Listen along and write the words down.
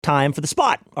time for The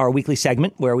Spot, our weekly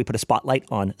segment where we put a spotlight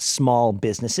on small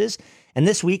businesses. And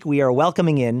this week we are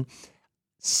welcoming in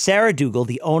Sarah Dougal,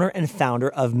 the owner and founder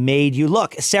of Made You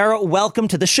Look. Sarah, welcome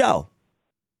to the show.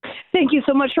 Thank you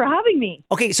so much for having me.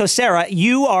 Okay, so Sarah,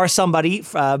 you are somebody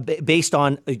based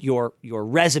on your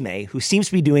resume who seems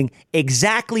to be doing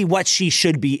exactly what she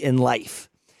should be in life.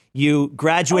 You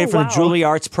graduated from the Jewelry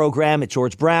Arts program at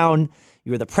George Brown.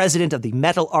 You are the president of the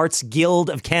Metal Arts Guild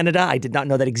of Canada. I did not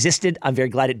know that existed. I'm very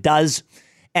glad it does.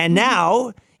 And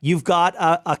now you've got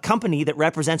a company that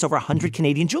represents over 100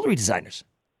 Canadian jewelry designers.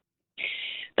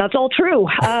 That's all true.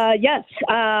 Yes,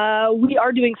 we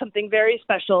are doing something very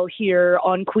special here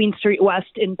on Queen Street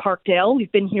West in Parkdale.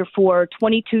 We've been here for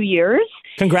 22 years.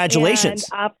 Congratulations.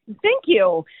 And, thank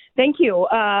you. Thank you.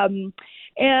 I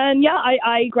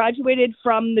graduated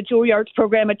from the Jewelry Arts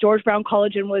program at George Brown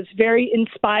College and was very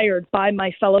inspired by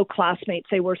my fellow classmates.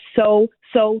 They were so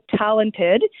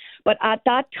talented. But at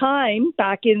that time,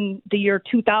 back in the year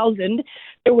 2000,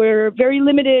 there were very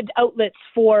limited outlets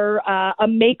for a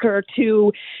maker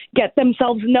to get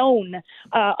themselves known.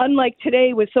 Unlike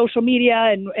today with social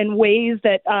media and ways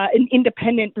that an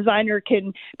independent designer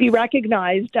can be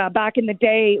recognized, back in the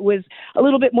day it was a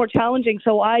little bit more challenging.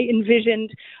 So I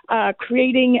envisioned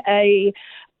creating a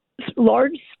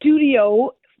large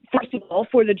studio, first of all,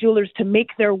 for the jewelers to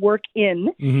make their work in,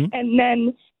 and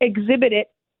then exhibit it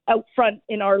out front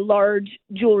in our large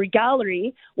jewelry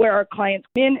gallery where our clients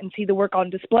come in and see the work on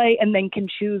display and then can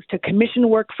choose to commission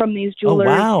work from these jewelers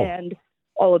and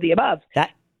all of the above. But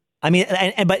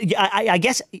I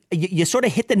guess you sort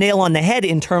of hit the nail on the head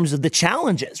in terms of the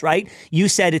challenges, right? You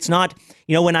said it's not,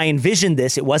 when I envisioned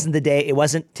this, it wasn't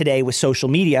today with social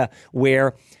media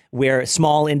where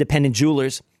small independent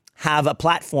jewelers have a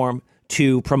platform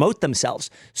to promote themselves.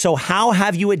 So how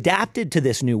have you adapted to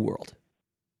this new world?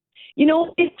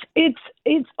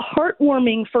 It's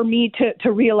heartwarming for me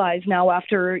to realize now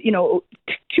after,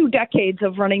 2 decades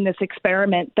of running this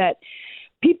experiment that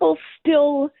people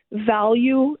still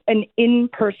value an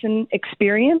in-person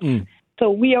experience. So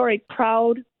we are a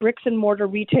proud bricks and mortar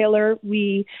retailer.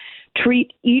 We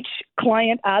treat each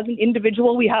client as an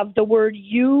individual. We have the word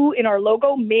you in our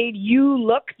logo, Made You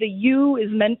Look. The you is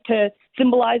meant to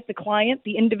symbolize the client,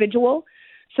 the individual.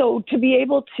 So to be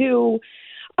able to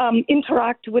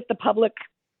interact with the public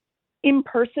in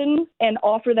person and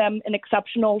offer them an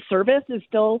exceptional service is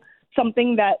still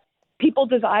something that people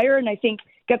desire, and I think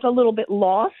gets a little bit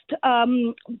lost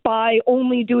by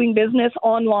only doing business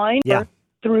online or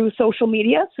through social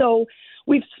media. So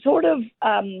we've sort of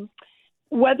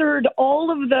weathered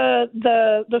all of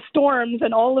the storms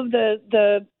and all of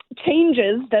the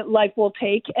changes that life will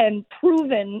take and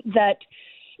proven that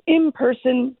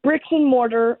in-person, bricks and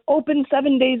mortar, open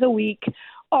 7 days a week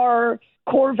are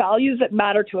core values that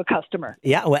matter to a customer.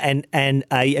 Yeah, well, and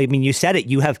I mean, you said it.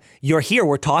 You're here.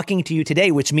 We're talking to you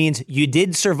today, which means you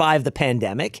did survive the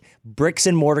pandemic. Bricks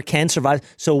and mortar can survive.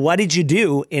 So, what did you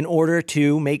do in order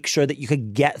to make sure that you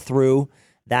could get through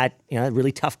that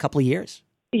really tough couple of years?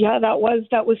 Yeah, that was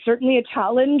certainly a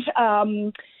challenge.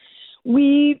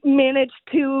 We managed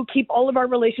to keep all of our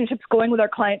relationships going with our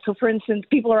clients. So, for instance,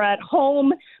 people are at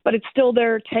home, but it's still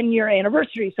their 10-year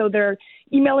anniversary. So they're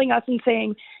emailing us and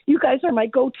saying, you guys are my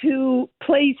go-to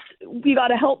place. You got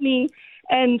to help me.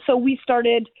 And so we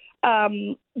started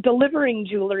delivering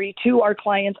jewelry to our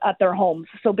clients at their homes.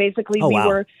 So basically we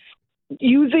were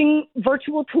using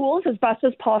virtual tools as best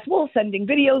as possible, sending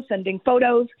videos, sending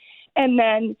photos. And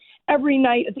then every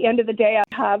night at the end of the day, I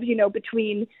have,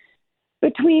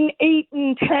 between 8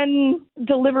 and 10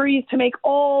 deliveries to make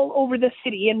all over the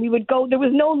city. And we would go, there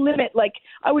was no limit. Like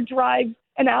I would drive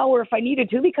an hour if I needed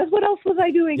to, because what else was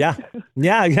I doing?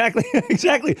 Yeah, exactly.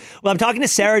 Exactly. Well, I'm talking to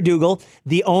Sarah Dougal,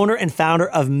 the owner and founder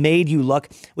of Made You Look,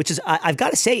 which is, I've got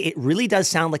to say, it really does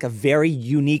sound like a very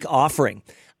unique offering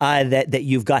that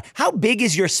you've got. How big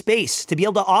is your space to be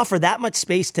able to offer that much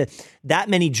space to that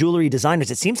many jewelry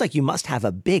designers? It seems like you must have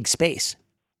a big space.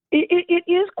 It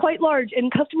is quite large,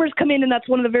 and customers come in and that's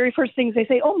one of the very first things they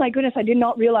say, oh my goodness, I did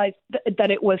not realize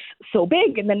that it was so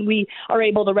big. And then we are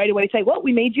able to right away say, well,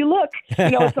 we made you look.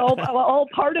 It's all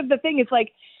part of the thing. It's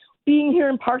like being here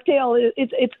in Parkdale,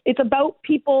 it's about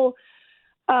people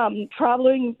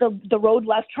traveling the road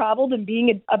less traveled and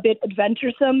being a bit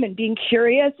adventuresome and being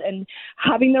curious and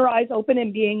having their eyes open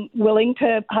and being willing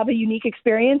to have a unique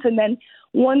experience. And then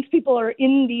once people are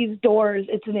in these doors,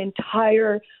 it's an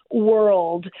entire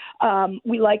world.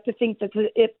 We like to think that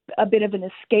it's a bit of an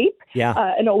escape,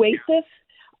 an oasis.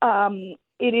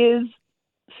 It is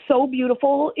so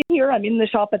beautiful in here. I'm in the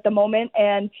shop at the moment,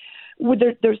 and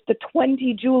there's the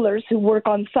 20 jewelers who work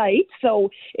on site. So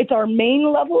it's our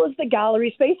main level is the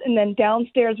gallery space, and then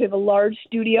downstairs we have a large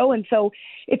studio. And so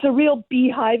it's a real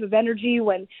beehive of energy.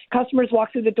 When customers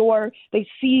walk through the door, they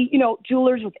see,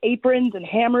 jewelers with aprons and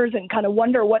hammers and kind of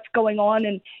wonder what's going on.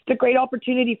 And it's a great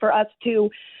opportunity for us to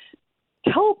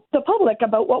tell the public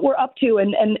about what we're up to,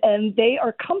 and they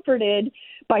are comforted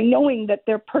by knowing that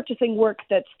they're purchasing work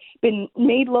that's been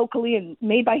made locally and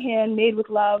made by hand, made with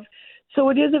love. So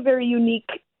it is a very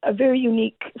unique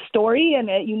story and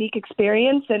a unique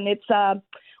experience, and it's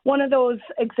one of those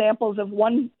examples of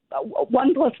one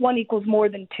plus one equals more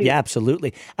than two. Yeah,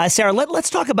 absolutely. Sarah,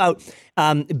 let's talk about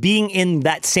being in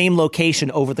that same location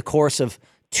over the course of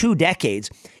 2 decades.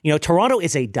 Toronto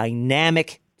is a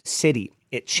dynamic city.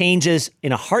 It changes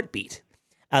in a heartbeat,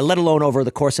 let alone over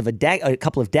the course of a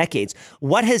couple of decades.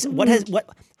 When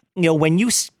you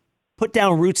put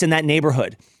down roots in that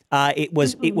neighborhood, it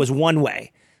was one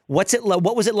way. What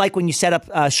was it like when you set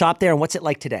up shop there, and what's it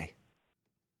like today?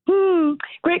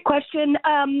 Great question.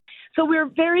 So we're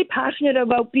very passionate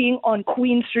about being on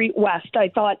Queen Street West. I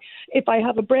thought, if I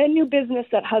have a brand new business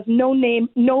that has no name,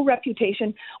 no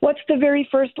reputation, what's the very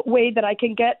first way that I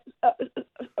can get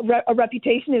a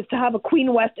reputation is to have a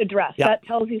Queen West address. Yep. That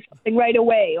tells you something right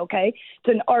away, okay?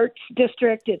 It's an arts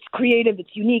district. It's creative.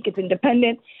 It's unique. It's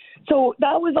independent. So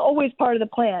that was always part of the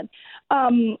plan.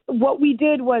 What we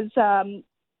did was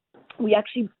we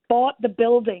actually bought the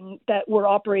building that we're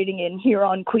operating in here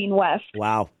on Queen West.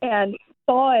 Wow. And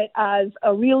saw it as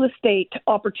a real estate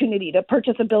opportunity to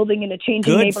purchase a building in a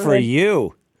changing neighborhood. Good for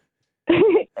you.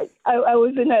 I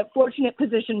was in a fortunate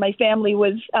position. My family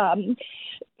was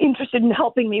interested in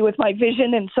helping me with my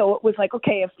vision. And so it was like,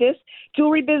 okay, if this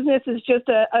jewelry business is just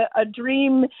a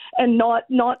dream and not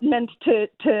meant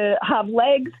to have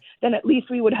legs, then at least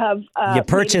we would have... you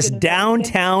purchased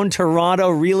downtown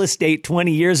Toronto real estate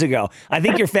 20 years ago. I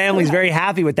think your family's very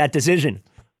happy with that decision.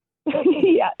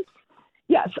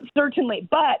 Yes, certainly.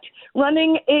 But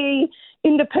running a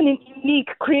independent, unique,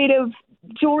 creative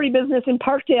jewelry business in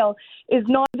Parkdale is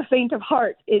not the faint of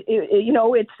heart.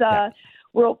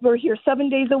 We're here 7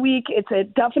 days a week. It's a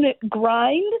definite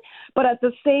grind, but at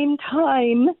the same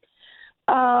time,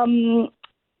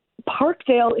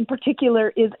 Parkdale in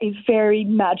particular is a very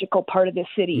magical part of the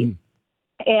city.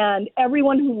 And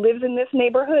everyone who lives in this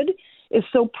neighborhood is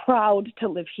so proud to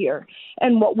live here.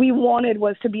 And what we wanted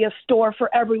was to be a store for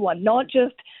everyone, not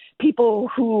just people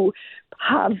who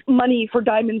have money for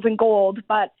diamonds and gold,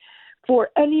 but for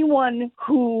anyone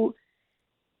who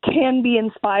can be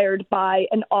inspired by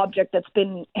an object that's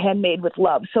been handmade with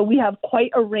love. So we have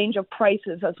quite a range of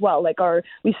prices as well. Like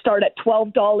we start at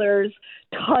 $12,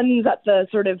 tons at the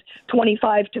sort of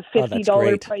 $25 to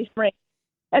 $50 price range,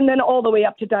 and then all the way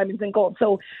up to diamonds and gold.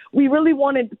 So we really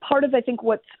wanted, part of, I think,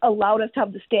 what's allowed us to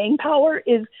have the staying power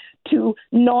is to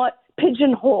not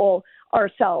pigeonhole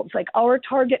ourselves. Like, our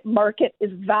target market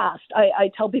is vast. I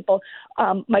tell people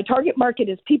my target market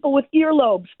is people with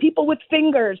earlobes, people with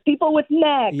fingers, people with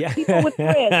necks, people with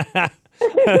wrists.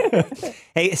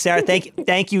 Hey, Sarah,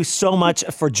 thank you so much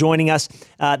for joining us.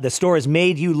 The store is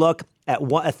Made You Look at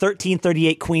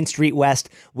 1338 Queen Street West.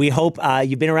 We hope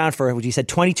you've been around for, what you said,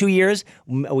 22 years.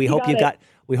 We hope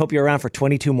you're around for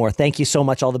 22 more. Thank you so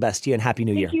much. All the best to you, and Happy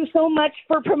New Year. Thank you so much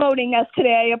for promoting us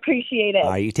today. I appreciate it.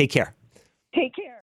 All right, you take care. Take care.